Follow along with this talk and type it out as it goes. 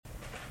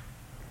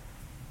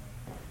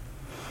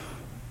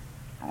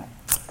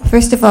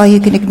First of all, you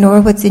can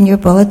ignore what's in your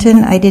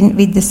bulletin. I didn't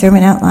read the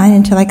sermon outline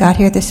until I got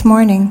here this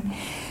morning,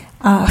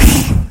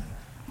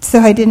 so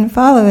I didn't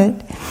follow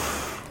it.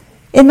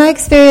 In my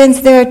experience,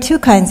 there are two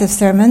kinds of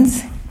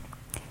sermons.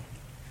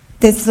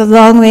 There's the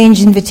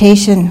long-range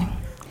invitation,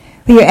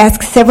 where you're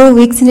asked several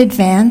weeks in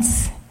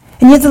advance,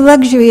 and you have the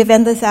luxury of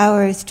endless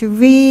hours to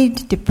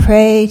read, to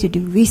pray, to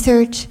do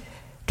research,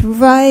 to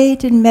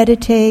write and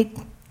meditate,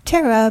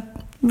 tear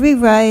up,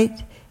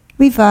 rewrite,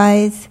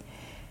 revise.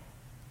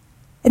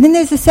 And then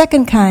there's the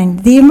second kind,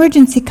 the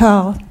emergency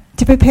call,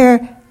 to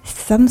prepare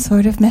some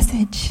sort of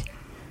message.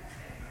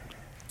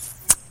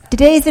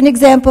 Today is an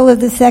example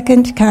of the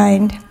second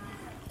kind.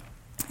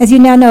 As you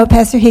now know,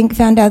 Pastor Hink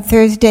found out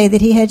Thursday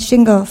that he had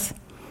shingles.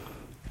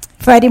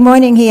 Friday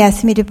morning he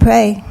asked me to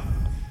pray.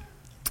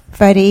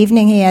 Friday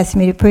evening he asked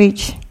me to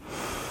preach.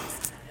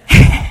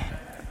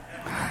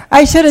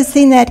 I should have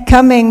seen that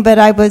coming, but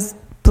I was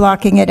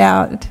blocking it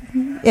out,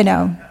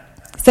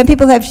 Some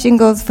people have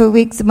shingles for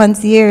weeks,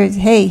 months, years.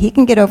 Hey, he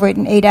can get over it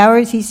in 8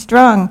 hours. He's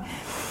strong.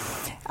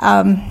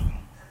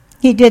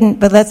 He didn't,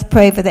 but let's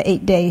pray for the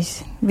 8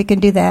 days. We can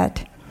do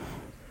that.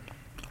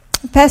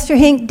 Pastor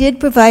Hink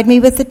did provide me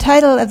with the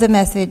title of the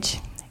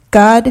message,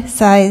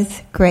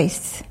 God-Size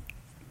Grace.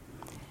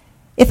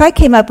 If I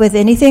came up with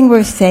anything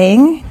worth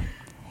saying,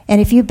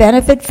 and if you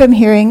benefit from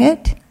hearing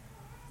it,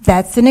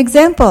 that's an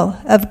example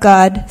of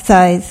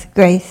God-Size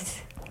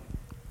Grace.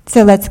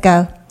 So let's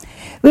go.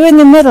 We're in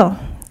the middle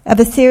of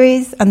a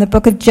series on the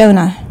book of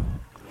Jonah.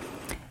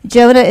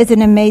 Jonah is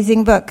an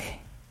amazing book.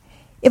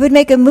 It would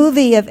make a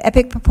movie of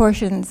epic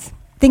proportions.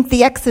 Think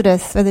the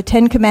Exodus or the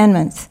Ten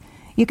Commandments.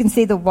 You can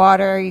see the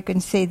water, you can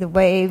see the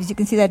waves, you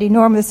can see that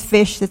enormous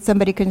fish that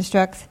somebody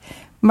constructs.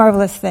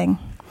 Marvelous thing.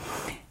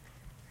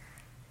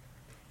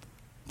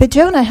 But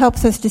Jonah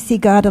helps us to see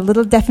God a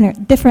little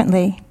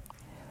differently.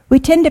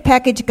 We tend to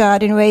package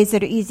God in ways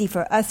that are easy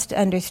for us to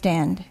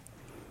understand.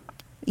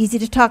 Easy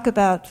to talk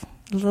about,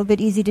 a little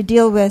bit easy to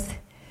deal with.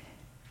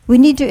 We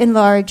need to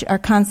enlarge our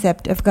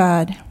concept of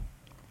God.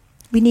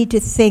 We need to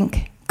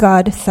think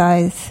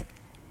God-size.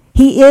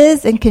 He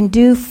is and can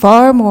do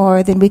far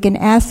more than we can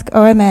ask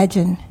or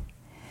imagine.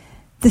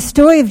 The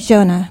story of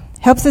Jonah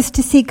helps us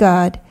to see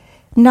God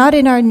not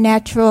in our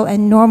natural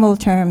and normal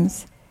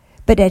terms,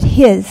 but at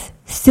His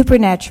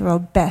supernatural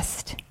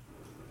best.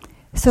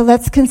 So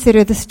let's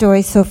consider the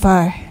story so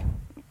far.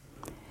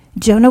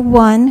 Jonah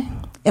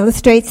 1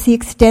 illustrates the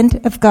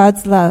extent of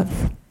God's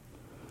love.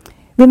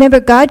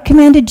 Remember, God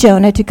commanded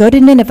Jonah to go to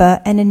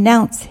Nineveh and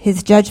announce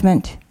his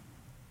judgment.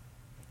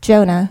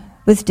 Jonah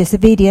was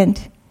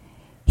disobedient.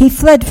 He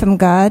fled from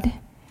God.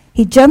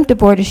 He jumped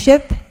aboard a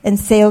ship and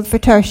sailed for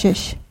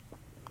Tarshish.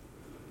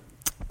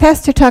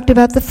 Pastor talked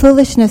about the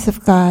foolishness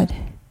of God.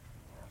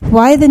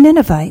 Why the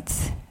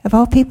Ninevites, of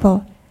all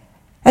people?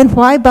 And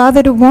why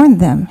bother to warn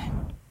them?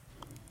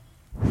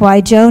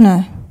 Why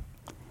Jonah?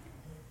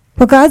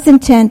 Well, God's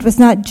intent was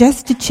not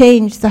just to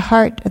change the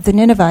heart of the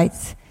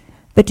Ninevites,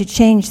 but to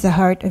change the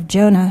heart of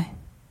Jonah.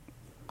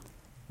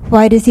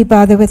 Why does He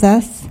bother with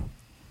us?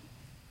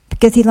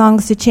 Because He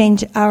longs to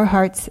change our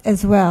hearts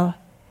as well,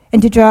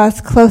 and to draw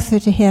us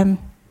closer to Him.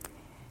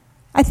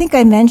 I think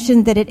I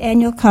mentioned that at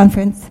annual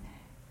conference,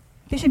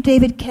 Bishop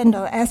David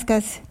Kendall asked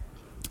us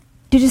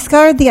to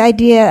discard the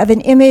idea of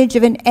an image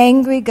of an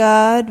angry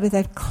God with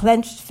a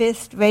clenched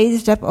fist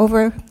raised up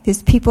over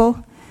His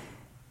people,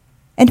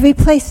 and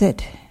replace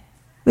it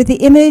with the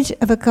image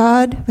of a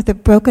God with a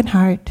broken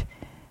heart,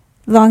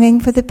 longing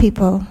for the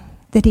people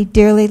that He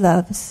dearly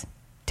loves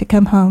to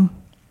come home.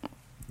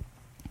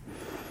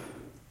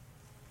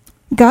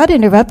 God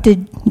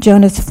interrupted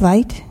Jonah's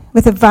flight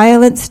with a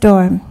violent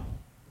storm,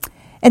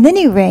 and then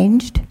He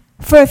arranged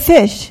for a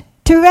fish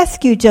to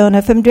rescue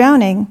Jonah from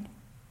drowning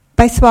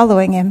by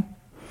swallowing him.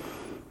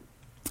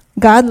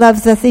 God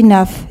loves us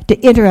enough to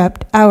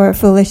interrupt our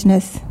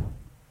foolishness.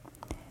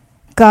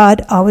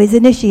 God always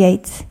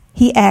initiates.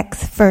 He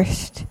acts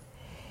first.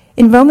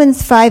 In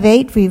Romans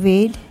 5:8 we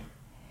read,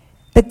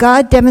 "But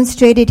God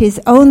demonstrated His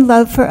own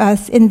love for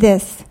us in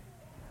this: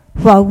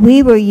 while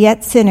we were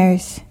yet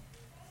sinners,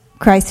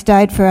 Christ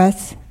died for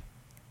us."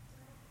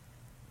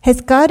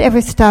 Has God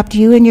ever stopped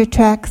you in your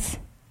tracks?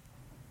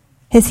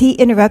 Has He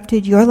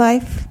interrupted your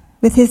life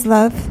with His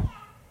love?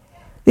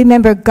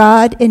 Remember,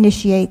 God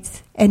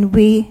initiates and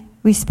we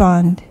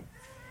respond.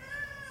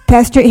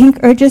 Pastor Hink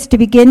urges us to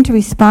begin to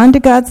respond to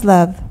God's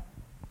love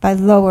by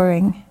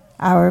lowering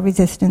our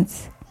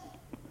resistance.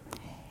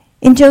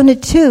 In Jonah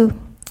 2,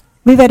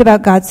 we read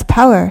about God's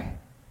power.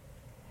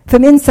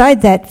 From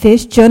inside that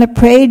fish, Jonah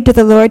prayed to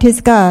the Lord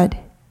his God.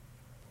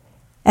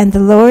 And the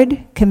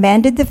Lord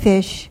commanded the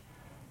fish,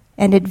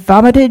 and it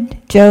vomited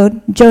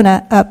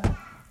Jonah up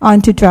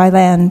onto dry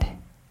land.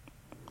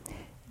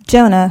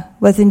 Jonah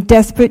was in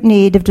desperate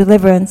need of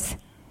deliverance.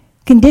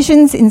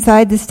 Conditions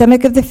inside the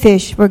stomach of the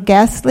fish were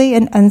ghastly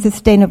and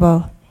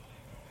unsustainable.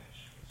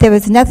 There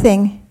was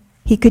nothing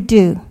he could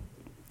do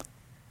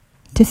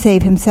to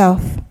save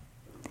himself.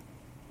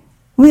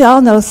 We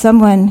all know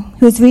someone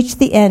who has reached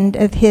the end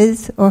of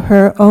his or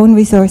her own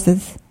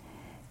resources.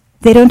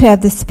 They don't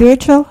have the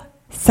spiritual,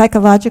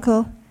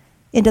 psychological,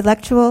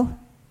 intellectual,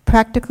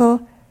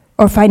 practical,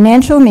 or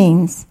financial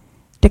means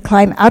to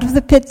climb out of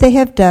the pit they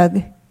have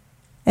dug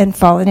and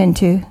fallen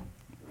into.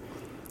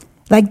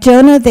 Like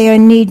Jonah, they are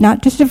in need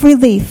not just of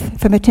relief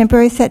from a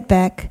temporary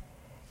setback,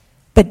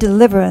 but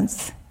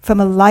deliverance from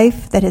a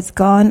life that has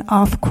gone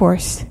off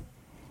course.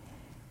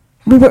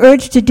 We were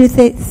urged to do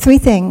three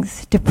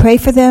things: to pray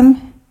for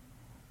them,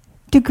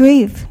 to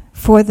grieve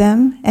for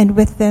them and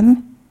with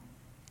them,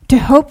 to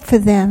hope for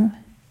them,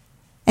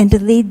 and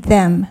to lead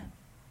them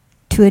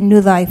to a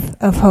new life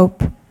of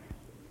hope.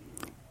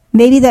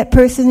 Maybe that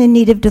person in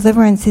need of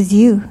deliverance is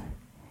you.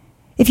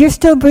 If you're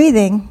still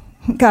breathing,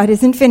 God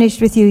isn't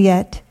finished with you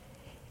yet.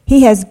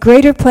 He has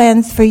greater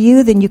plans for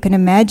you than you can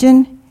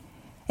imagine,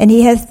 and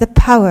He has the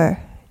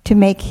power to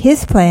make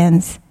His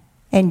plans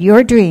and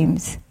your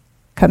dreams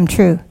come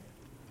true.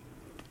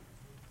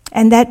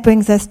 And that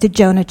brings us to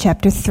Jonah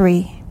chapter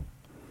 3,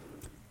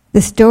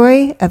 the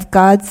story of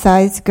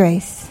God-sized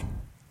grace.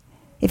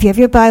 If you have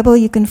your Bible,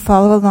 you can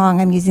follow along.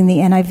 I'm using the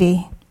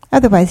NIV.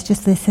 Otherwise,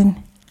 just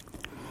listen.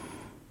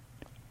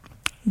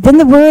 Then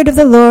the word of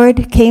the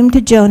Lord came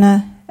to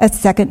Jonah a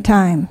second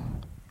time.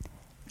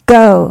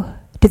 Go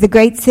to the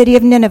great city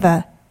of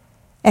Nineveh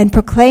and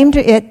proclaim to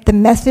it the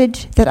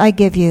message that I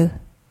give you.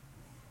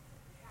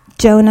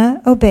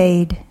 Jonah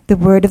obeyed the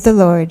word of the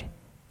Lord,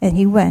 and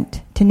he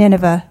went to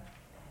Nineveh.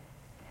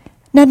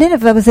 Now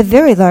Nineveh was a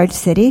very large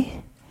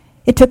city.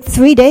 It took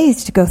 3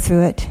 days to go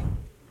through it.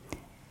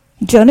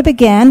 Jonah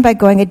began by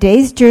going a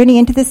day's journey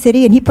into the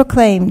city, and he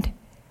proclaimed,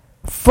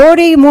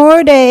 40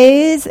 more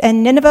days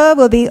and Nineveh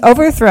will be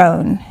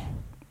overthrown.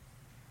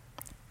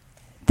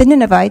 The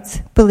Ninevites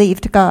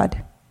believed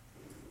God.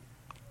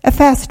 A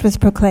fast was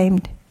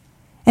proclaimed,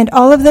 and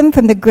all of them,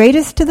 from the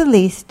greatest to the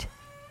least,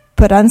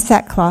 put on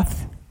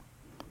sackcloth.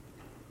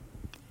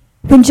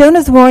 When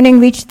Jonah's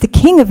warning reached the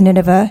king of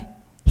Nineveh,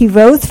 he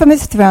rose from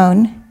his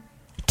throne,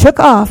 took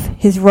off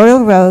his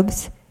royal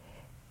robes,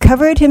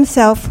 covered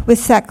himself with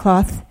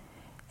sackcloth,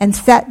 and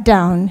sat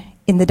down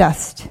in the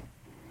dust.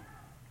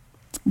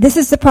 This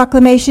is the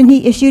proclamation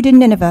he issued in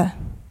Nineveh.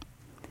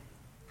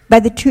 By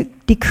the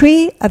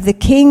decree of the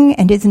king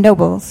and his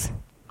nobles,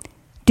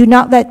 do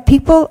not let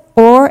people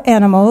or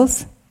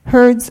animals,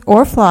 herds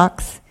or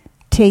flocks,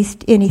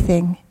 taste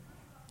anything.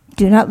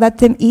 Do not let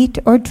them eat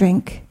or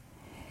drink,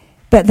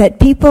 but let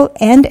people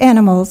and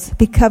animals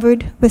be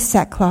covered with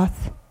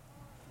sackcloth.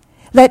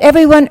 Let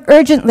everyone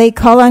urgently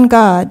call on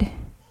God.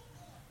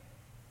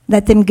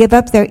 Let them give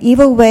up their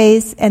evil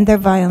ways and their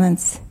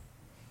violence.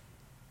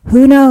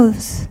 Who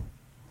knows?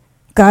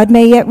 God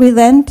may yet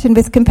relent and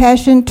with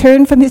compassion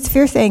turn from his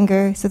fierce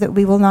anger so that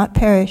we will not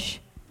perish.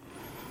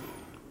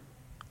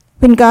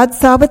 When God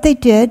saw what they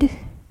did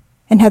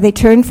and how they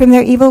turned from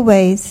their evil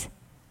ways,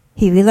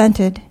 he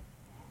relented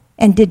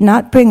and did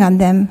not bring on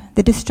them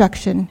the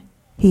destruction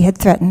he had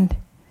threatened.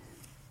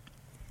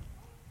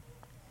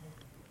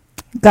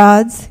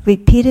 God's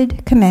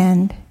repeated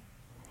command.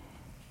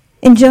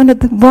 In Jonah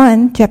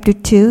 1, chapter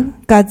 2,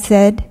 God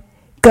said,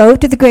 Go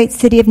to the great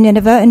city of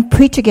Nineveh and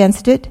preach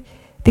against it,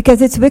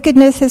 because its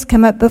wickedness has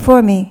come up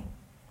before me.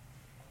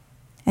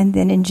 And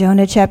then in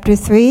Jonah chapter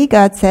 3,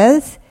 God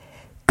says,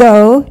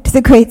 Go to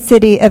the great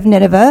city of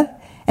Nineveh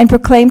and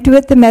proclaim to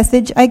it the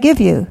message I give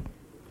you.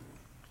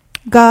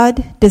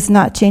 God does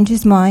not change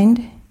his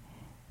mind.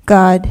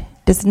 God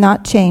does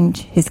not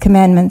change his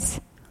commandments.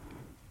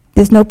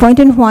 There's no point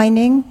in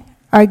whining,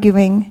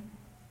 arguing,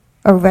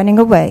 or running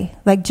away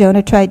like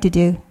Jonah tried to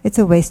do. It's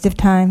a waste of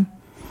time.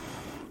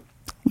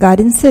 God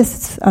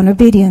insists on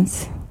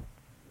obedience.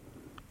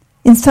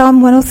 In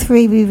Psalm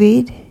 103 we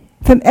read,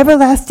 From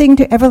everlasting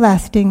to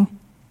everlasting,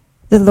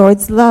 the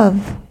Lord's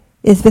love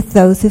is with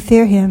those who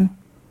fear him,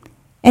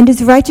 and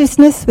his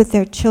righteousness with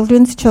their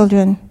children's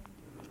children,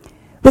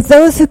 with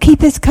those who keep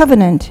his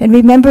covenant and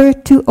remember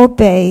to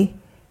obey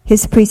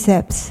his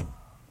precepts.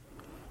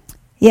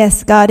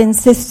 Yes, God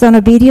insists on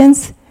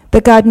obedience,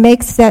 but God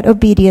makes that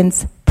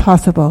obedience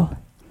possible.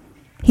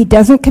 He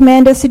doesn't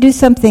command us to do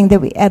something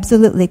that we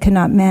absolutely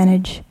cannot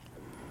manage.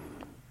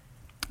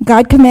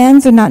 God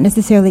commands are not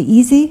necessarily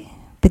easy,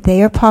 but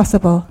they are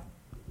possible.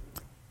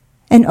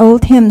 An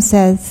old hymn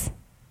says,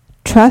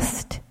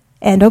 Trust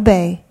and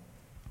obey,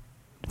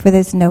 for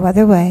there's no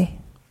other way.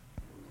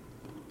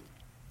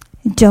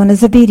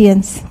 Jonah's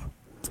obedience.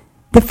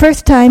 The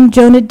first time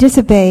Jonah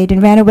disobeyed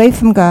and ran away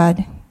from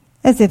God,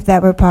 as if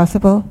that were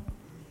possible.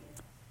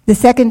 The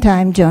second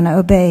time Jonah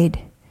obeyed.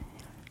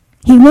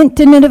 He went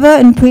to Nineveh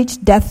and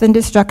preached death and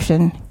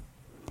destruction.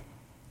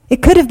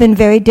 It could have been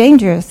very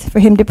dangerous for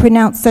him to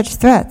pronounce such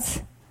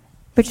threats,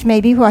 which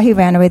may be why he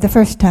ran away the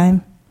first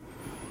time.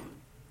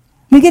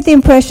 We get the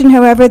impression,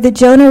 however, that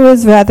Jonah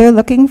was rather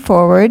looking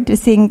forward to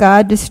seeing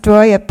God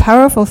destroy a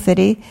powerful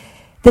city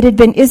that had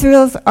been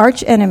Israel's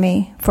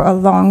arch-enemy for a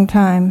long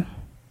time.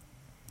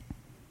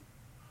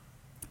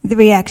 The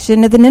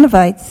reaction of the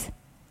Ninevites: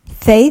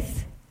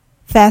 faith,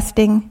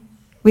 fasting,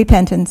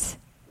 repentance.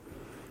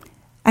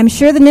 I'm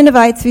sure the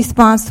Ninevites'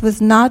 response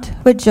was not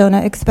what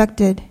Jonah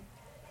expected.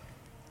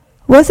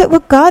 Was it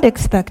what God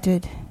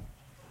expected?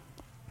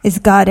 Is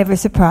God ever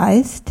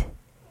surprised?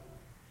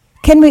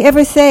 Can we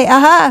ever say,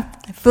 aha,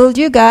 I fooled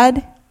you,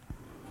 God?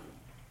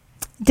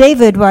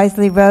 David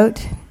wisely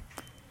wrote,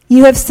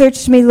 "You have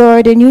searched me,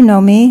 Lord, and you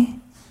know me.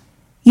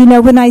 You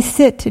know when I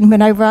sit and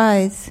when I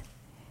rise.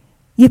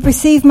 You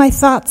perceive my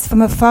thoughts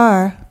from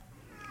afar.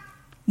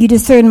 You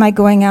discern my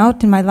going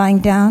out and my lying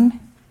down.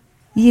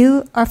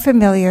 You are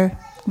familiar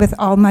with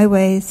all my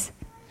ways.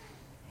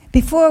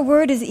 Before a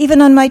word is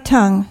even on my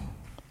tongue,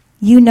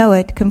 you know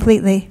it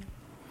completely."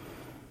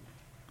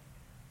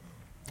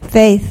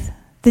 Faith.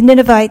 The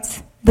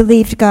Ninevites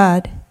believed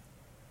God.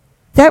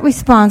 That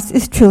response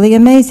is truly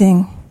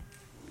amazing.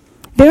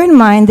 Bear in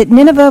mind that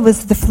Nineveh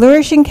was the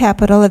flourishing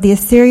capital of the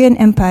Assyrian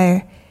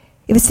Empire.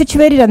 It was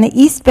situated on the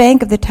east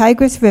bank of the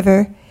Tigris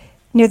River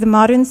near the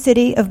modern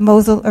city of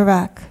Mosul,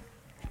 Iraq.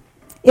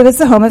 It was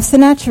the home of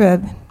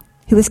Sennacherib,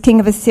 who was king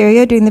of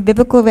Assyria during the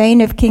biblical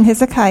reign of King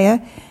Hezekiah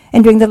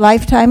and during the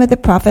lifetime of the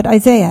prophet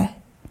Isaiah.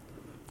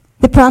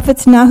 The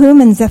prophets Nahum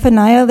and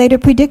Zephaniah later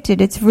predicted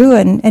its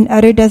ruin and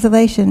utter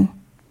desolation.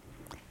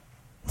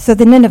 So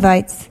the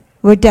Ninevites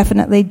were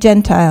definitely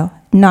Gentile,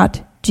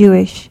 not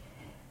Jewish.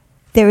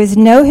 There is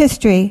no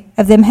history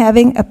of them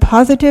having a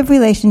positive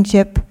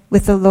relationship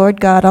with the Lord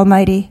God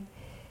Almighty.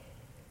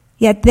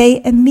 Yet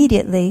they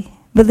immediately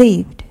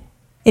believed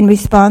in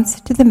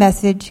response to the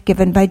message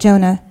given by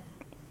Jonah.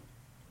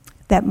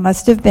 That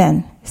must have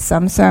been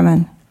some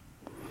sermon.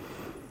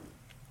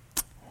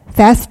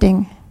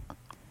 Fasting.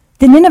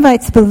 The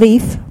Ninevites'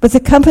 belief was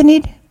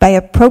accompanied by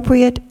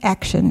appropriate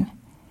action.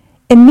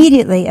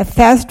 Immediately, a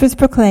fast was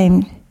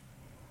proclaimed.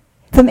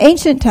 From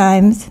ancient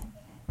times,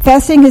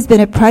 fasting has been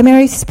a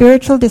primary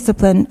spiritual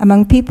discipline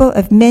among people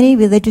of many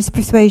religious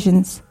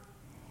persuasions.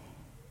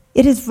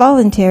 It is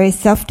voluntary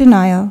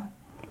self-denial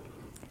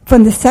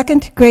from the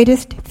second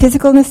greatest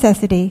physical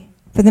necessity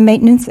for the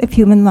maintenance of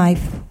human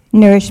life,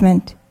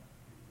 nourishment.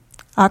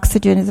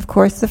 Oxygen is, of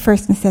course, the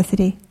first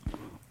necessity.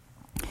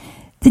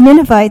 The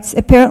Ninevites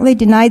apparently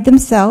denied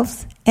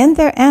themselves and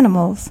their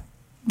animals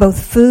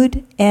both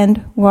food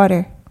and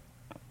water.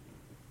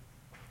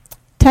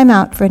 Time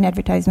out for an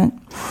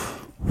advertisement.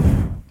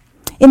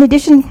 In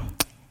addition,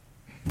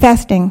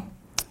 fasting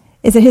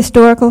is a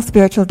historical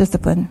spiritual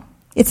discipline.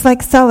 It's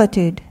like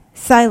solitude,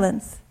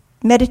 silence,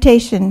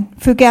 meditation,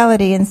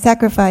 frugality, and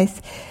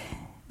sacrifice.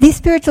 These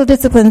spiritual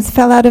disciplines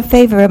fell out of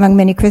favor among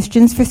many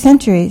Christians for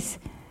centuries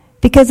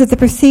because of the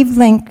perceived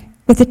link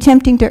with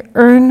attempting to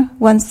earn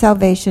one's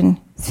salvation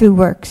through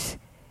works.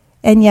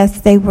 And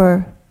yes, they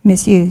were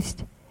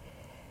misused.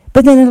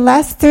 But in the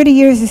last 30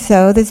 years or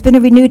so, there's been a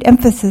renewed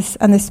emphasis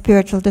on the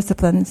spiritual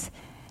disciplines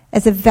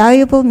as a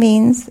valuable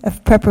means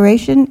of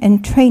preparation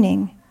and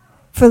training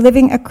for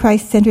living a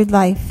Christ-centered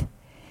life.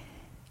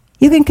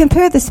 You can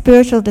compare the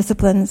spiritual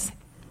disciplines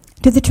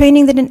to the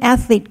training that an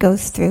athlete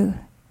goes through.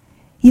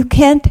 You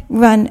can't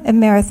run a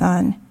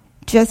marathon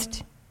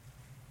just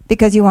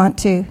because you want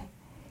to.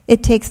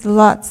 It takes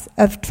lots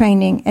of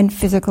training and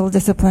physical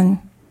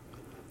discipline.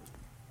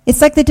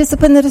 It's like the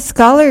discipline that a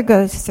scholar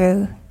goes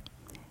through.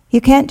 You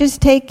can't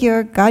just take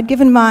your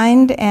God-given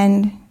mind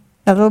and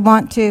a little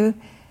want to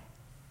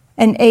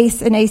and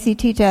ace an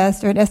ACT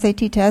test or an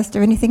SAT test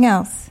or anything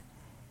else.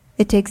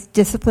 It takes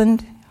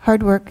disciplined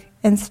hard work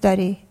and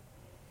study.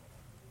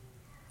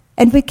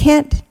 And we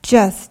can't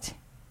just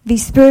be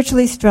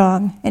spiritually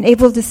strong and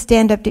able to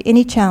stand up to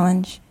any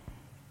challenge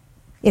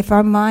if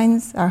our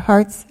minds, our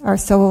hearts, our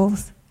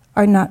souls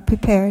are not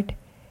prepared.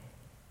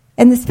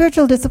 And the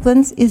spiritual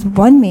disciplines is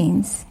one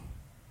means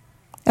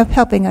of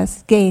helping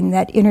us gain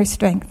that inner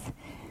strength.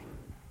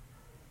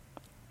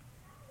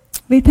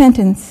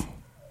 Repentance.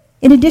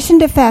 In addition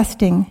to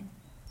fasting,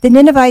 the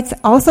Ninevites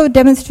also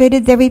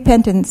demonstrated their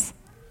repentance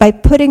by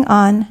putting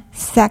on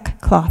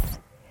sackcloth.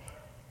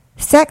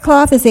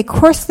 Sackcloth is a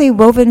coarsely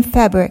woven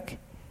fabric,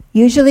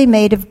 usually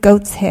made of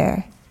goat's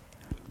hair.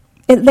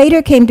 It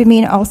later came to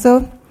mean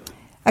also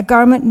a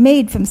garment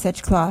made from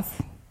such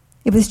cloth.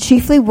 It was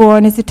chiefly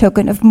worn as a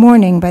token of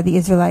mourning by the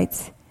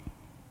Israelites.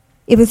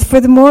 It was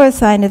furthermore a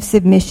sign of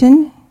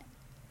submission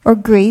or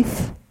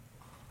grief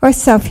or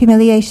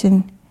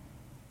self-humiliation.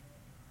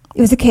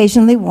 It was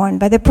occasionally worn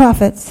by the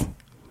prophets.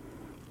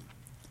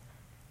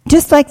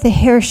 Just like the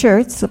hair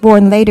shirts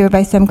worn later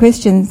by some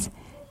Christians,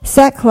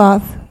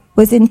 sackcloth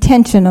was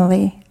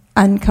intentionally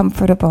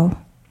uncomfortable.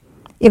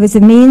 It was a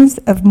means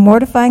of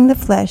mortifying the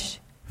flesh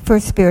for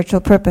a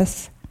spiritual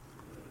purpose.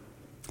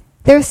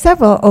 There are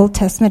several Old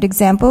Testament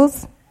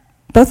examples,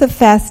 both of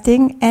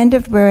fasting and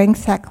of wearing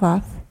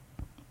sackcloth,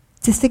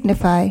 to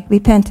signify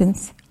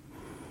repentance.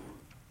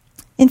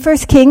 In 1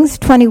 Kings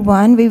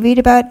 21, we read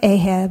about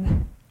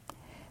Ahab.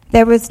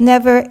 There was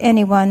never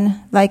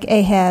anyone like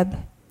Ahab,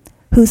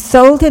 who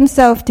sold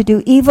himself to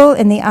do evil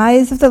in the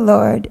eyes of the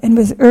Lord and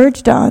was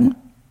urged on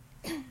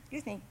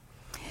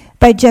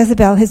by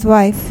Jezebel, his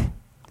wife.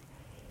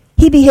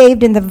 He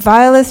behaved in the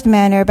vilest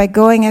manner by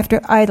going after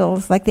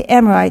idols like the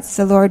Amorites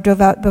the Lord drove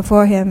out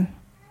before him.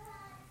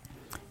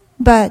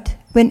 But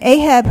when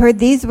Ahab heard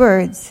these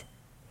words,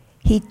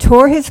 he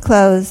tore his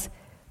clothes,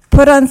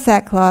 put on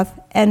sackcloth,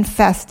 and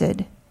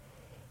fasted.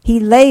 He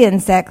lay in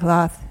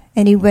sackcloth,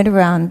 and he went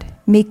around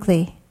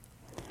meekly.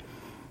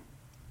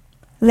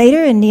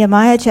 Later in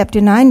Nehemiah chapter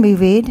 9 we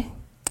read,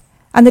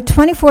 "On the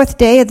 24th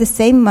day of the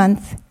same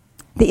month,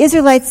 the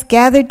Israelites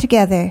gathered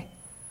together,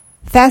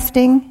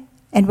 fasting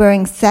and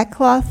wearing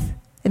sackcloth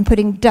and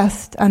putting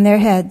dust on their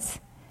heads.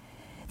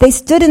 They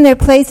stood in their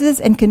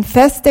places and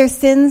confessed their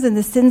sins and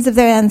the sins of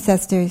their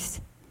ancestors.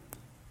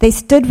 They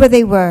stood where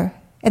they were,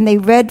 and they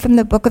read from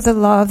the book of the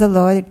law of the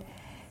Lord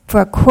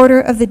for a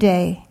quarter of the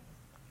day.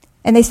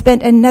 And they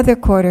spent another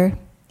quarter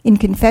in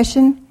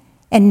confession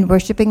and in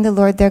worshiping the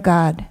Lord their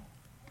God."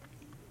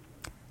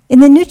 In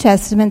the New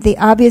Testament, the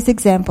obvious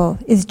example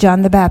is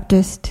John the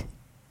Baptist.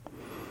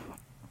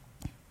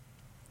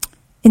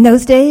 In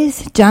those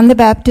days, John the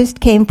Baptist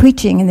came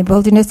preaching in the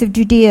wilderness of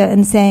Judea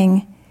and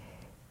saying,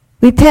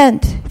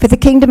 "Repent, for the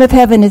kingdom of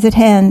heaven is at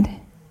hand."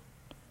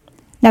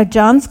 Now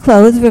John's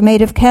clothes were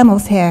made of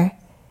camel's hair,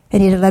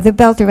 and he had a leather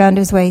belt around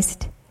his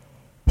waist.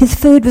 His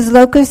food was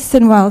locusts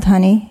and wild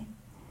honey.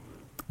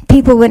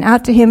 People went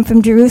out to him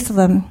from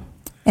Jerusalem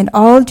and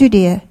all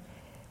Judea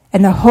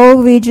and the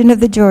whole region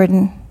of the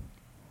Jordan.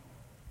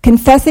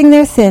 Confessing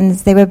their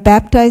sins, they were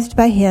baptized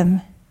by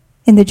him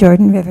in the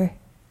Jordan River.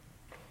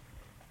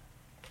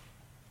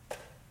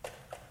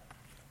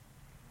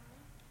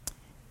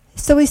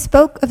 So we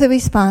spoke of the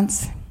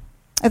response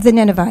of the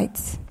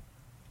Ninevites: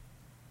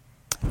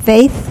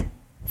 faith,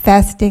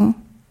 fasting,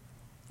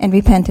 and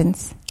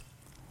repentance.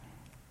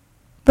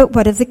 But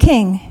what of the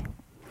king?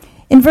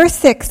 In verse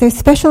 6, there's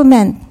special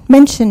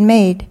mention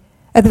made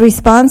of the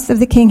response of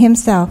the king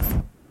himself.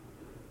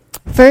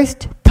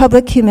 First,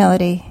 public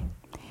humility.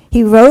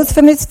 He rose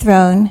from his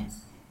throne,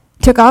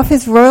 took off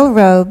his royal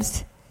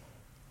robes,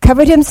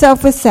 covered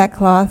himself with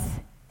sackcloth,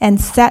 and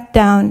sat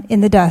down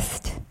in the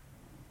dust.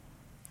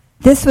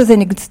 This was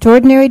an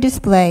extraordinary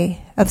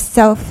display of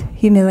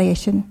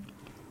self-humiliation.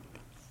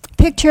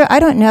 Picture, I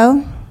don't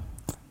know,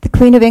 the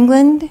Queen of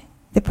England,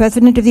 the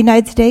President of the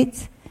United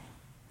States,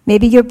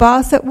 maybe your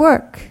boss at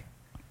work,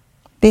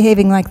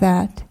 behaving like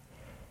that.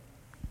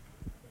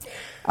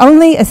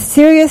 Only a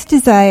serious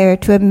desire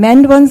to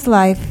amend one's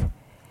life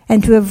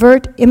and to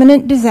avert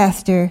imminent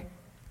disaster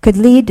could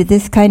lead to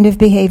this kind of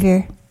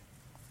behavior.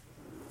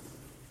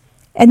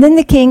 And then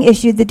the king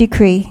issued the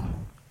decree: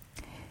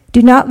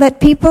 "Do not let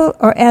people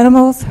or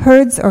animals,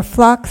 herds or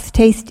flocks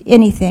taste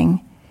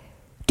anything.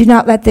 Do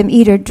not let them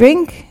eat or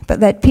drink, but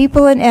let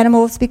people and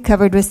animals be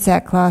covered with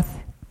sackcloth."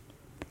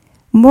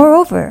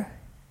 Moreover,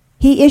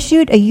 he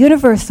issued a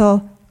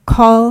universal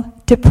call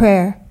to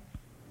prayer.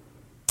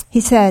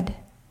 He said,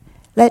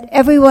 "Let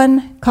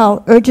everyone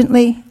call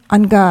urgently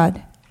on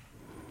God."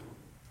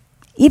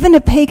 Even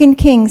a pagan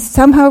king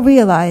somehow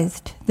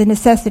realized the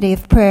necessity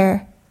of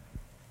prayer.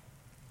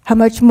 How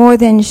much more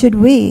then should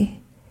we,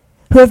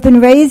 who have been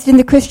raised in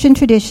the Christian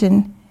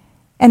tradition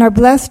and are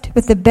blessed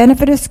with the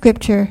benefit of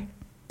Scripture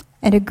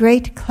and a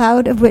great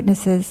cloud of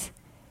witnesses,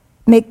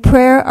 make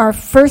prayer our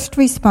first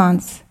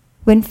response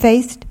when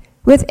faced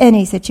with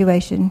any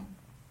situation,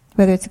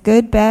 whether it's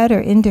good, bad, or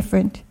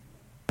indifferent?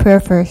 Prayer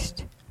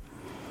first.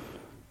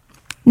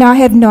 Now I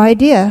have no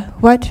idea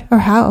what or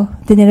how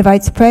the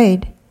Ninevites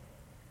prayed.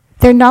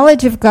 Their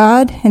knowledge of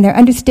God and their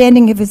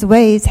understanding of his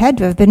ways had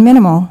to have been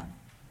minimal.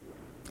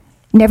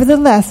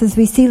 Nevertheless, as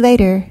we see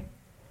later,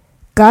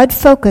 God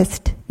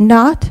focused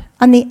not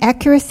on the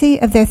accuracy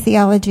of their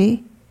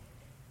theology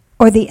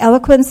or the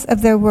eloquence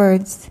of their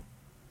words,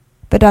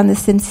 but on the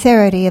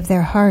sincerity of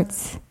their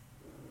hearts.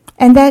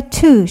 And that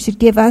too should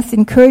give us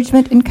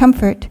encouragement and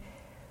comfort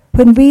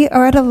when we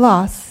are at a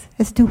loss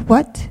as to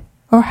what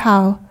or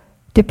how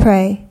to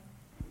pray.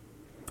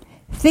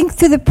 Think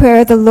through the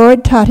prayer the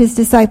Lord taught his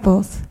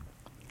disciples.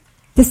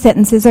 The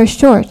sentences are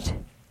short.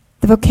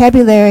 The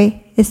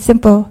vocabulary is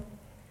simple.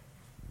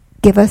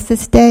 Give us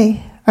this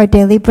day our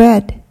daily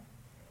bread.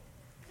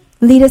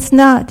 Lead us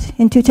not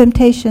into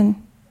temptation.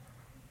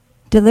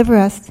 Deliver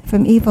us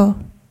from evil.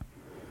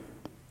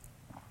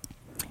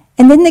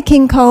 And then the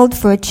king called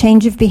for a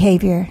change of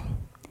behavior.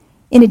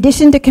 In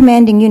addition to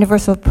commanding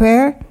universal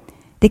prayer,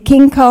 the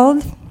king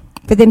called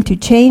for them to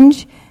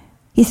change.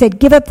 He said,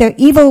 "Give up their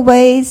evil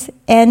ways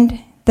and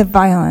the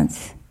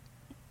violence."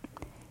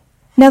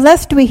 Now,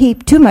 lest we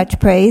heap too much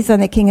praise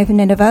on the king of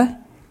Nineveh,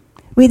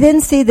 we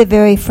then see the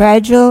very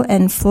fragile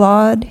and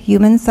flawed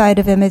human side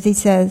of him as he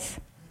says,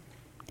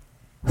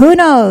 "Who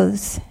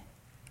knows?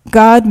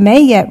 God may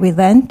yet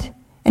relent,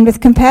 and with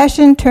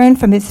compassion turn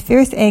from his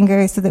fierce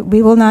anger so that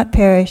we will not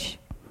perish."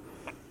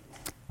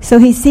 So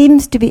he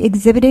seems to be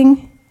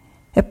exhibiting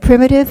a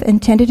primitive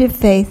and tentative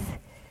faith,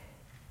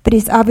 but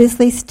he's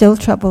obviously still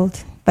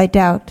troubled by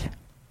doubt.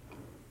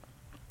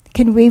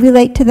 Can we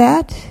relate to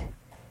that?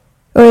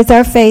 Or is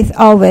our faith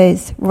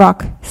always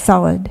rock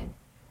solid?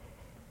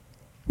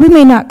 We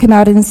may not come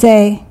out and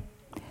say,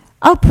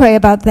 "I'll pray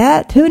about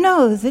that. Who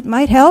knows? It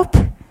might help."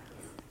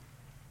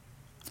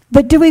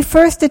 But do we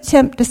first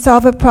attempt to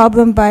solve a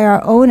problem by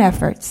our own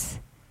efforts,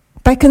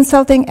 by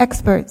consulting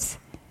experts,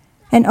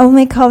 and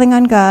only calling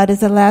on God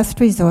as a last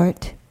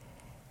resort,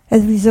 a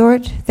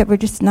resort that we're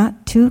just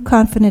not too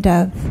confident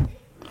of?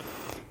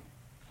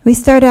 We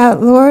start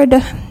out, "Lord,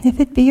 if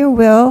it be your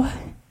will,"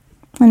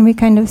 and we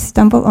kind of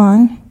stumble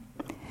on.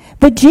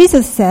 But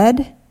Jesus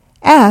said,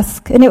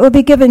 "Ask, and it will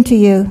be given to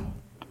you.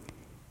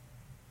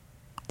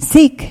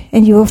 Seek,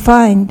 and you will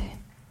find.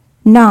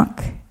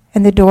 Knock,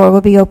 and the door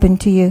will be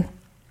opened to you."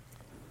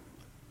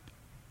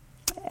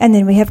 And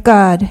then we have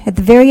God. At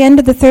the very end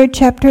of the 3rd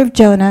chapter of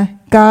Jonah,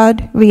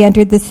 God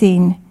re-entered the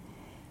scene.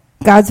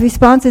 God's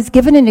response is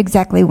given in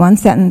exactly one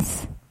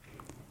sentence.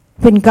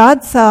 When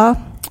God saw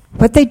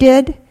what they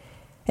did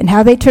and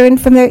how they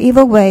turned from their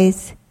evil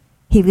ways,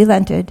 he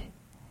relented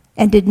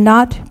and did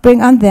not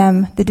bring on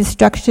them the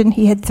destruction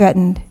he had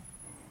threatened.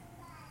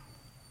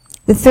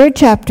 The 3rd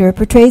chapter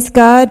portrays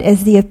God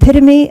as the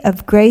epitome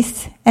of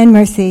grace and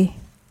mercy.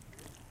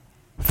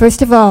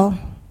 First of all,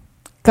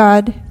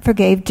 God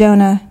forgave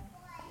Jonah.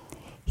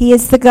 He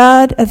is the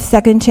God of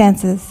second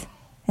chances,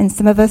 and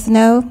some of us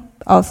know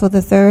also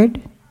the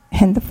 3rd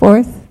and the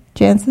 4th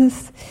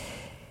chances.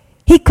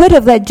 He could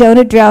have let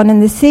Jonah drown in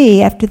the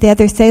sea after the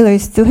other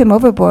sailors threw him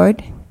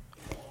overboard.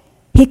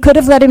 He could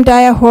have let him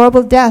die a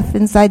horrible death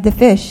inside the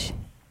fish.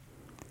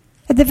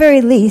 At the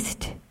very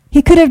least,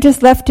 he could have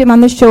just left him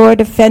on the shore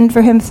to fend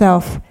for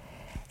himself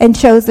and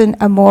chosen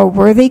a more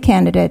worthy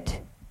candidate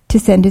to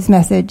send his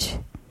message.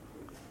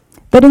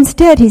 But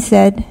instead he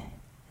said,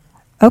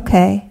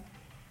 "Okay,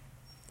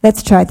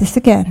 let's try this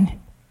again.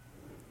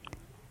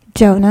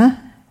 Jonah,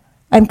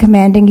 I'm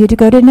commanding you to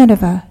go to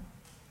Nineveh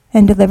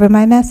and deliver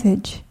my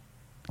message."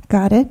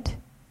 Got it?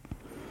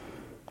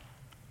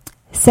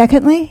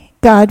 Secondly,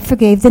 God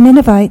forgave the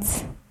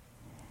Ninevites.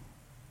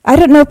 I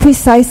don't know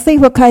precisely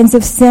what kinds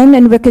of sin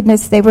and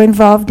wickedness they were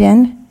involved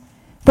in,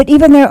 but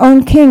even their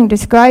own king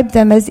described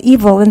them as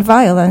evil and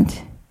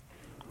violent.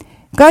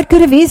 God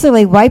could have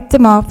easily wiped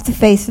them off the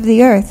face of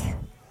the earth.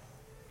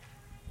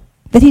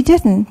 But he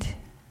didn't.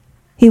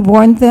 He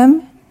warned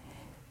them,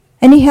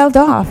 and he held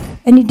off,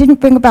 and he didn't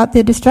bring about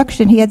the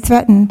destruction he had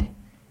threatened.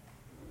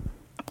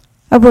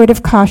 A word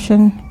of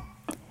caution.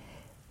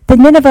 The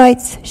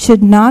Ninevites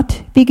should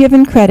not be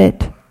given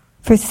credit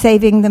for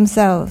saving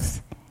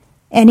themselves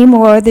any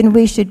more than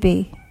we should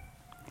be.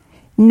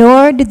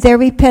 Nor did their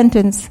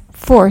repentance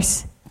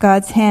force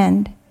God's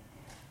hand.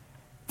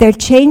 Their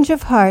change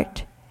of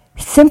heart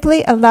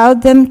simply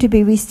allowed them to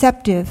be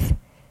receptive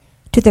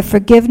to the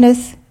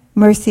forgiveness,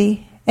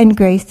 mercy, and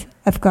grace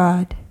of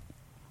God.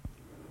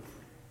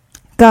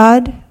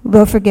 God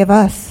will forgive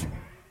us.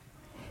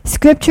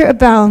 Scripture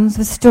abounds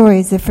with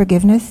stories of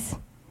forgiveness.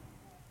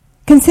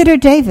 Consider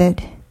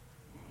David.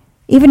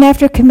 Even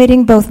after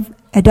committing both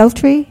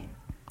adultery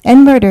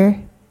and murder,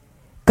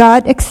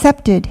 God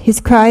accepted his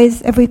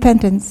cries of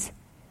repentance,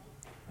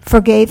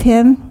 forgave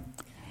him,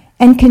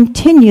 and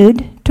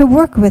continued to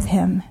work with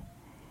him.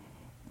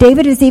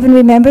 David is even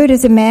remembered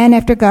as a man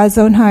after God's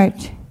own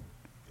heart.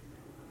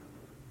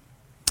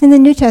 In the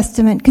New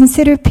Testament,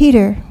 consider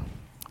Peter,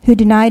 who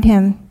denied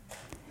him,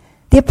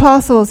 the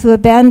apostles who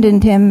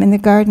abandoned him in the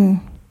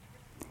garden,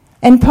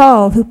 and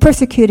Paul, who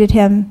persecuted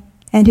him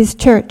and his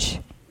church.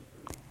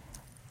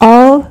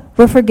 All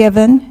were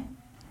forgiven.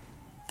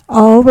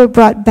 All were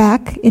brought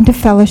back into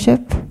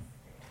fellowship.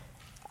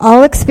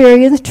 All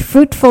experienced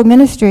fruitful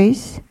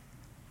ministries,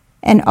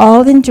 and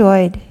all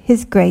enjoyed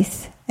his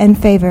grace and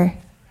favor.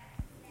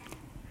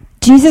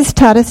 Jesus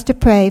taught us to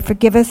pray,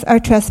 "Forgive us our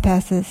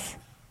trespasses."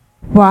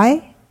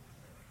 Why?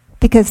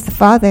 Because the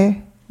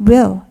Father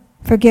will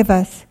forgive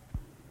us.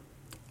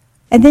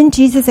 And then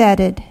Jesus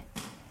added,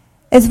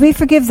 "As we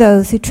forgive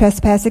those who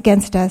trespass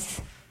against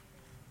us."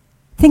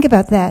 Think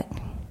about that.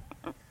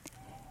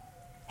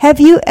 Have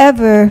you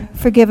ever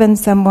forgiven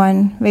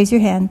someone? Raise your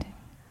hand.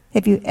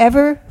 Have you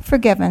ever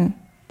forgiven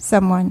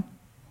someone?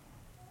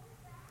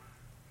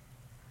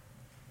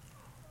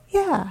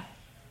 Yeah.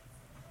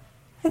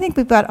 I think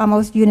we've got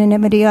almost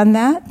unanimity on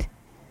that.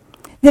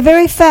 The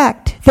very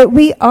fact that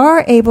we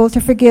are able to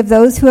forgive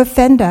those who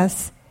offend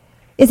us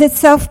is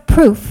itself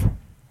proof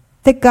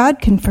that God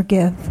can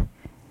forgive.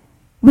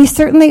 We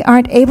certainly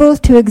aren't able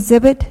to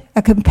exhibit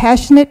a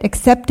compassionate,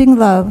 accepting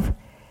love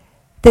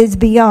that is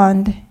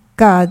beyond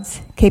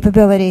God's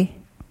capability.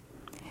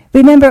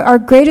 Remember, our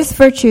greatest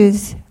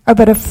virtues are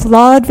but a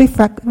flawed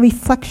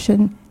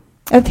reflection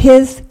of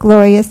his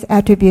glorious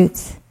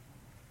attributes.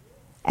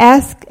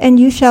 Ask and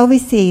you shall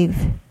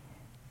receive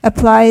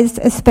applies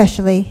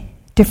especially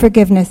to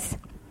forgiveness.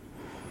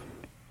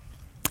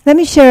 Let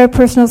me share a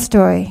personal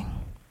story.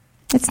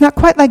 It's not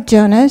quite like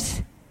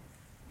Jonah's,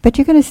 but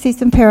you're going to see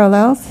some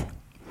parallels.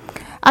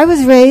 I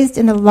was raised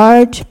in a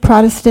large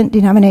Protestant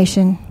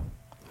denomination.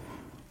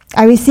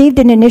 I received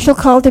an initial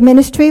call to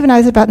ministry when I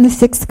was about in the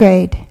 6th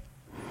grade.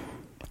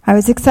 I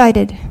was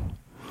excited.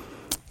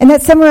 And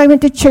that summer I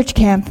went to church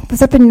camp. It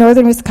was up in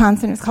northern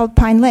Wisconsin. It was called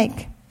Pine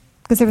Lake,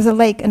 because there was a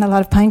lake and a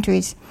lot of pine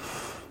trees.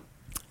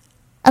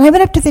 And I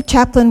went up to the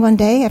chaplain one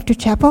day after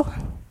chapel,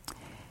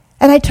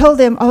 and I told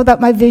him all about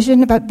my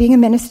vision about being a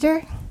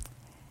minister.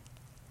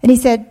 And he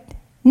said,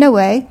 "No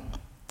way.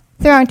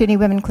 There aren't any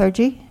women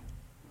clergy."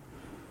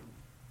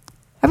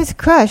 I was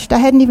crushed. I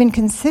hadn't even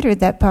considered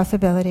that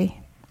possibility.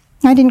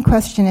 I didn't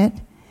question it.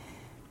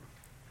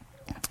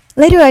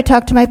 Later I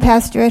talked to my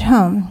pastor at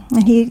home,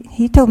 and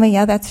he told me,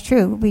 yeah, that's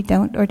true. We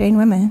don't ordain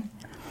women.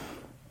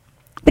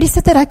 But he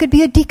said that I could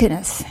be a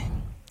deaconess.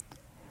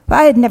 Well,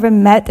 I had never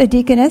met a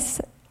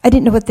deaconess. I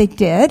didn't know what they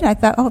did. I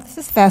thought, oh, this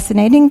is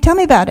fascinating. Tell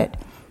me about it.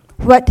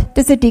 What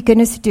does a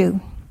deaconess do?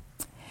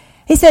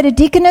 He said a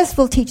deaconess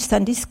will teach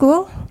Sunday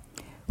school,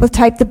 will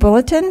type the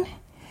bulletin,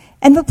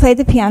 and will play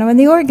the piano and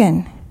the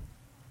organ.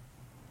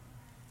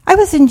 I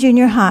was in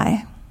junior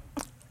high.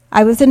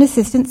 I was an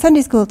assistant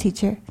Sunday school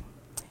teacher.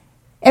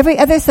 Every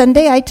other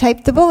Sunday, I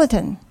typed the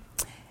bulletin.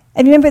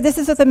 And remember, this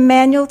is with a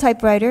manual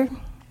typewriter,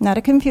 not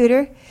a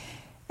computer.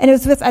 And it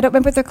was with, I don't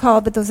remember what they're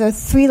called, but those are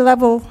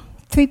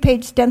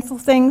three-page stencil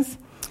things.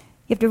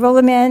 You have to roll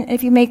them in, and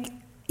if you make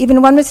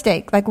even one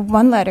mistake, like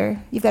one letter,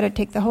 you've got to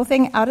take the whole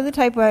thing out of the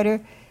typewriter,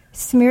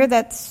 smear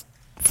that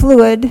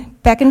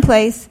fluid back in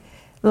place,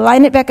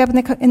 line it back up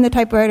in the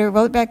typewriter,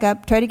 roll it back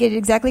up, try to get it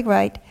exactly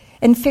right,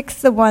 and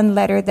fix the one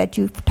letter that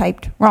you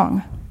typed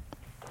wrong.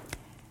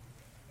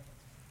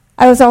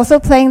 I was also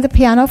playing the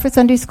piano for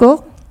Sunday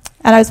school,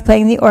 and I was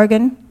playing the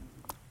organ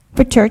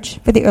for church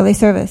for the early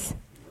service.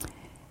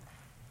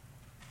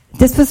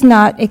 This was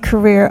not a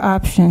career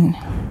option.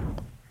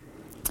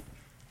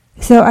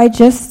 So I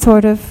just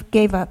sort of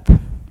gave up.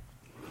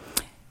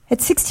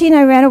 At 16,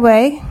 I ran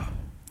away,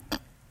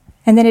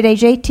 and then at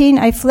age 18,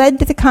 I fled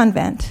to the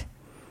convent.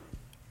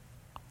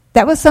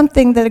 That was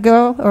something that a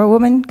girl or a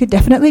woman could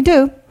definitely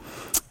do.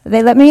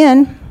 They let me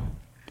in.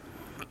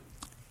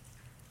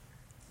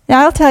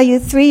 Now I'll tell you,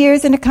 3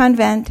 years in a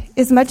convent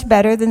is much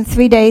better than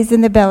 3 days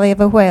in the belly of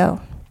a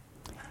whale.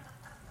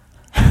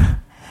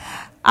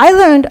 I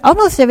learned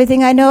almost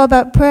everything I know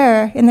about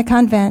prayer in the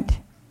convent.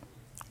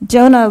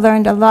 Jonah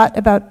learned a lot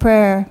about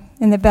prayer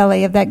in the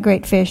belly of that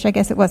great fish. I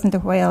guess it wasn't a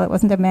whale, it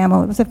wasn't a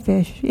mammal, it was a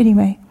fish.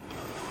 Anyway.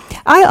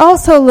 I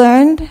also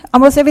learned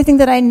almost everything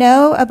that I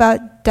know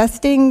about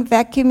dusting,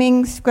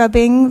 vacuuming,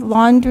 scrubbing,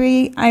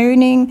 laundry,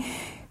 ironing,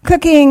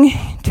 cooking,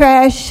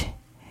 trash.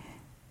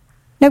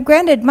 Now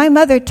granted, my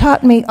mother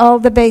taught me all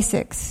the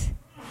basics,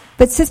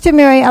 but Sister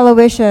Mary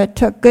Aloysia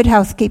took good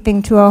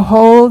housekeeping to a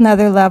whole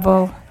nother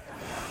level.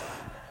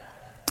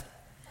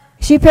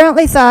 She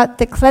apparently thought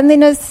that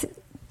cleanliness,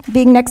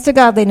 being next to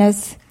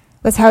godliness,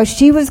 was how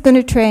she was going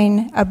to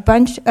train a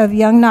bunch of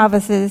young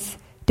novices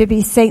to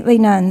be saintly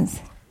nuns.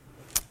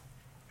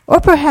 Or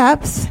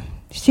perhaps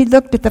she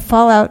looked at the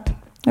fallout,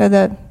 or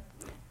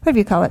what do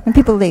you call it, when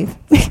people leave?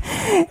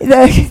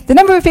 the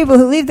number of people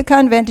who leave the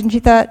convent, and she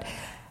thought,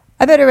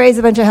 I better raise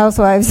a bunch of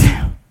housewives.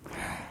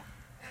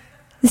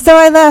 So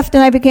I left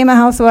and I became a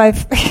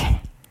housewife.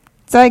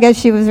 So I guess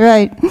she was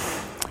right.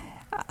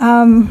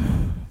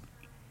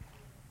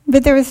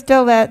 But there was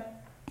still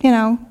that,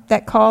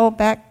 that call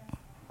back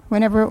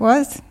whenever it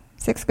was,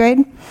 6th grade.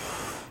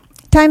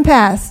 Time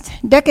passed,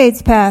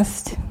 decades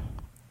passed.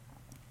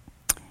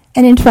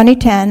 And in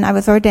 2010, I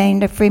was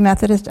ordained a Free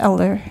Methodist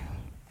elder.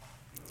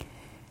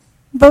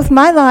 Both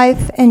my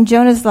life and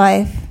Jonah's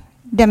life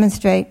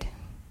demonstrate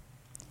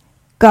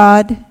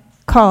God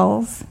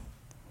calls,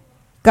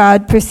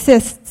 God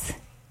persists,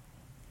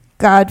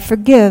 God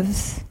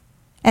forgives,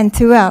 and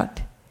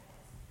throughout,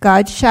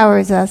 God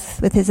showers us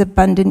with his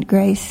abundant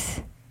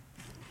grace.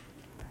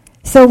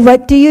 So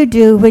what do you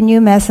do when you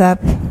mess up?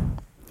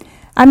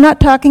 I'm not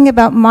talking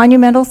about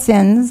monumental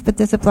sins, but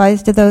this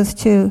applies to those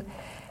too.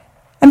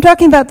 I'm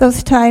talking about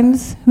those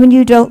times when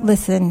you don't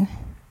listen,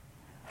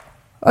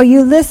 or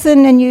you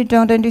listen and you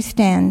don't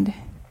understand,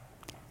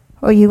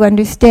 or you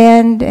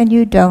understand and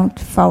you don't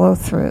follow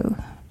through.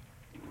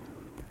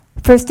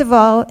 First of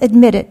all,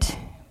 admit it,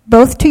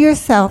 both to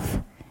yourself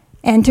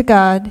and to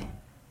God.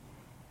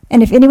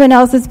 And if anyone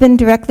else has been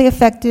directly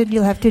affected,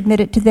 you'll have to admit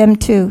it to them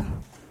too.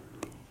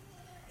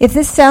 If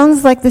this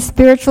sounds like the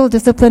spiritual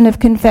discipline of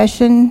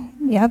confession,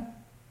 yep,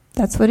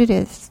 that's what it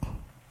is.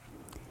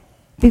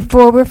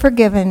 Before we're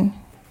forgiven,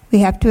 we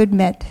have to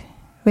admit,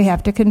 we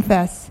have to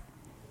confess,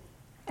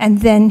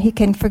 and then he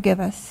can forgive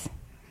us.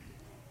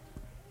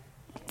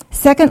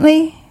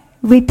 Secondly,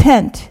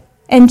 repent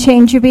and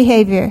change your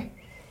behavior.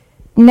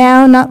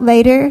 Now, not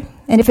later,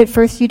 and if at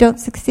first you don't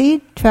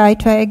succeed, try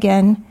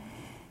again.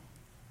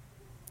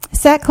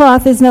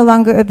 Sackcloth is no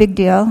longer a big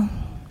deal,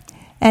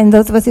 and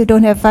those of us who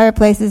don't have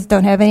fireplaces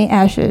don't have any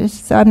ashes,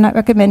 so I'm not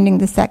recommending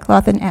the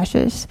sackcloth and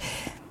ashes.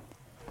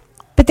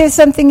 But there's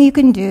something you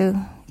can do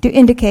to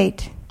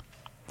indicate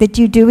that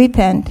you do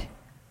repent,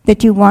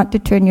 that you want to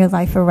turn your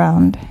life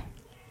around.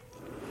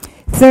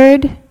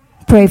 Third,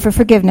 pray for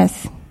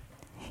forgiveness.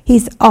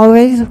 He's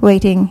always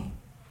waiting.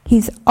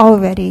 He's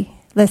already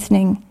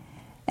listening.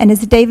 And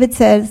as David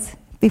says,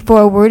 before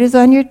a word is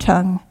on your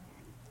tongue,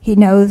 he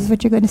knows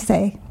what you're going to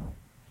say.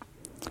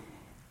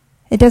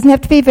 It doesn't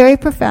have to be very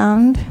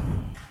profound.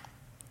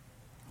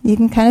 You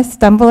can kind of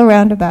stumble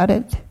around about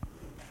it.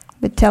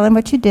 But tell him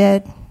what you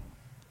did.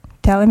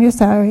 Tell him you're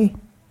sorry.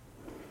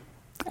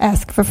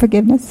 Ask for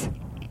forgiveness.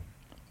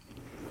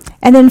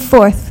 And then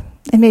fourth,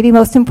 and maybe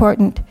most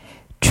important,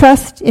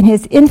 trust in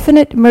his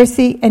infinite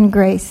mercy and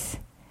grace.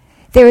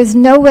 There is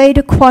no way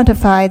to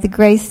quantify the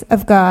grace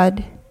of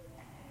God.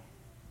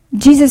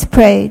 Jesus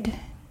prayed,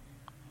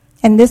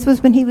 and this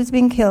was when he was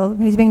being killed,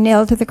 when he was being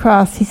nailed to the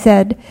cross. He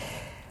said,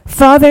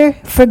 Father,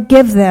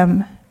 forgive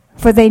them,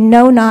 for they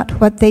know not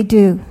what they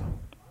do.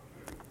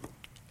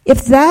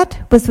 If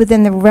that was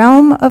within the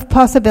realm of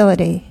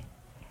possibility,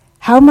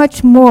 how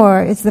much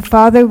more is the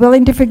Father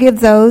willing to forgive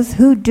those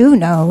who do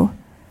know,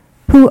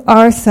 who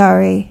are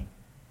sorry,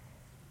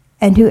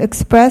 and who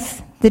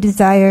express the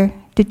desire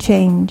to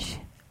change?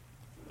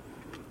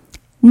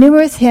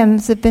 Numerous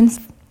hymns have been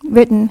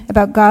written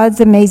about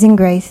God's amazing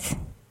grace.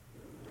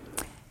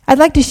 I'd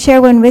like to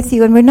share one with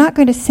you, and we're not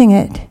going to sing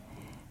it,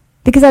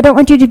 because I don't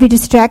want you to be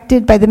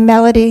distracted by the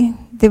melody,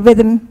 the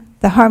rhythm,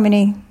 the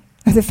harmony,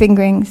 or the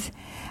fingerings.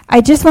 I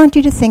just want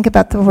you to think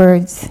about the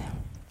words.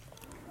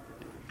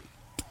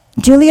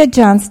 Julia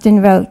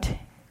Johnston wrote,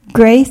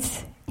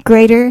 "Grace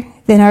greater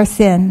than our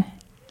sin.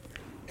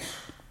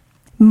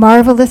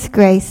 Marvelous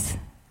grace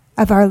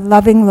of our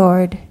loving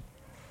Lord.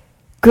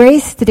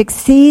 Grace that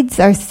exceeds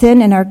our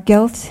sin and our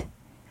guilt.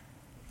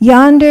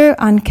 Yonder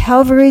on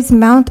Calvary's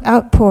mount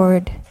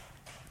outpoured,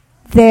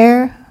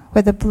 there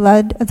where the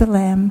blood of the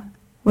Lamb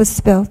was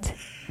spilt.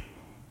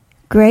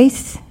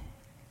 Grace,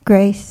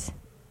 grace,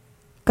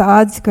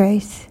 God's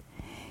grace.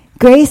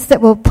 Grace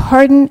that will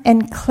pardon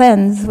and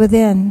cleanse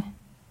within.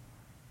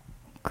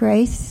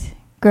 Grace,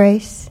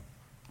 grace,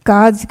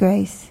 God's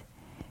grace.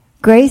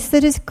 Grace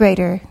that is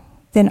greater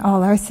than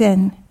all our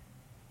sin.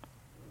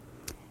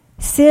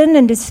 Sin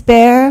and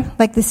despair,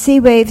 like the sea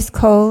waves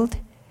cold,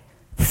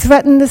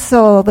 threaten the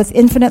soul with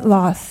infinite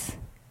loss.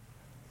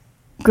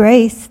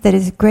 Grace that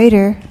is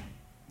greater,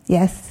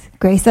 yes,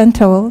 grace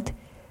untold,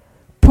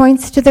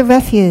 points to the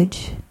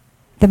refuge,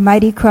 the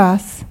mighty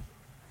cross.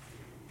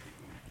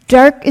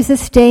 Dark is a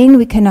stain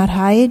we cannot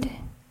hide.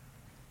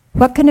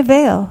 What can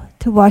avail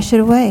to wash it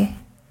away?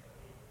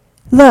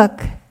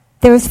 Look,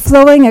 there is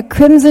flowing a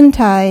crimson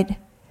tide.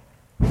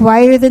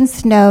 Whiter than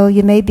snow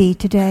you may be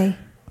today.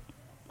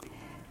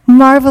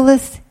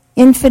 Marvelous,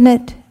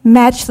 infinite,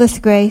 matchless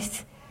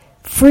grace,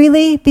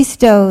 freely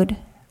bestowed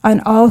on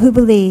all who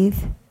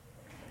believe.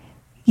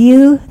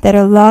 You that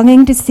are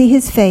longing to see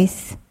his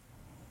face,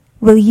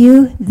 will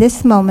you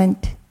this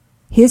moment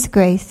his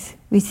grace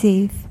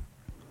receive?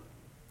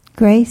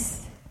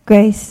 Grace,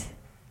 grace,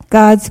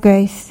 God's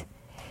grace.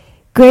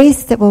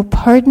 Grace that will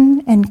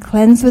pardon and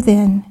cleanse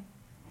within.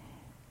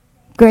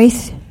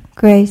 Grace,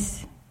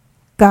 grace,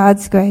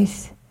 God's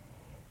grace.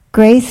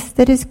 Grace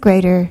that is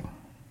greater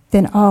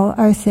than all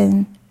our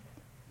sin.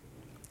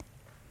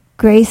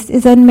 Grace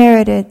is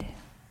unmerited,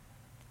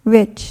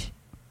 rich,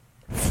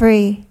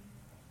 free,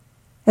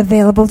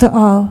 available to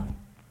all.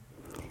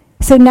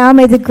 So now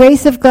may the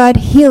grace of God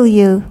heal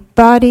you,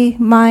 body,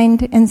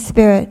 mind, and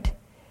spirit.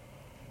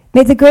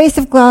 May the grace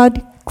of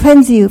God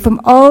cleanse you from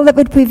all that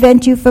would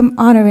prevent you from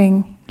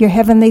honoring your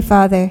Heavenly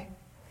Father.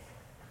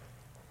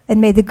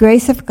 And may the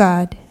grace of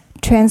God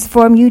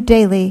transform you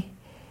daily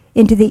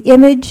into the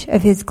image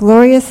of his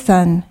glorious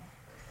Son,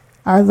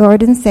 our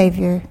Lord and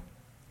Savior,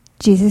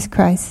 Jesus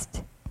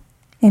Christ.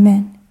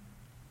 Amen.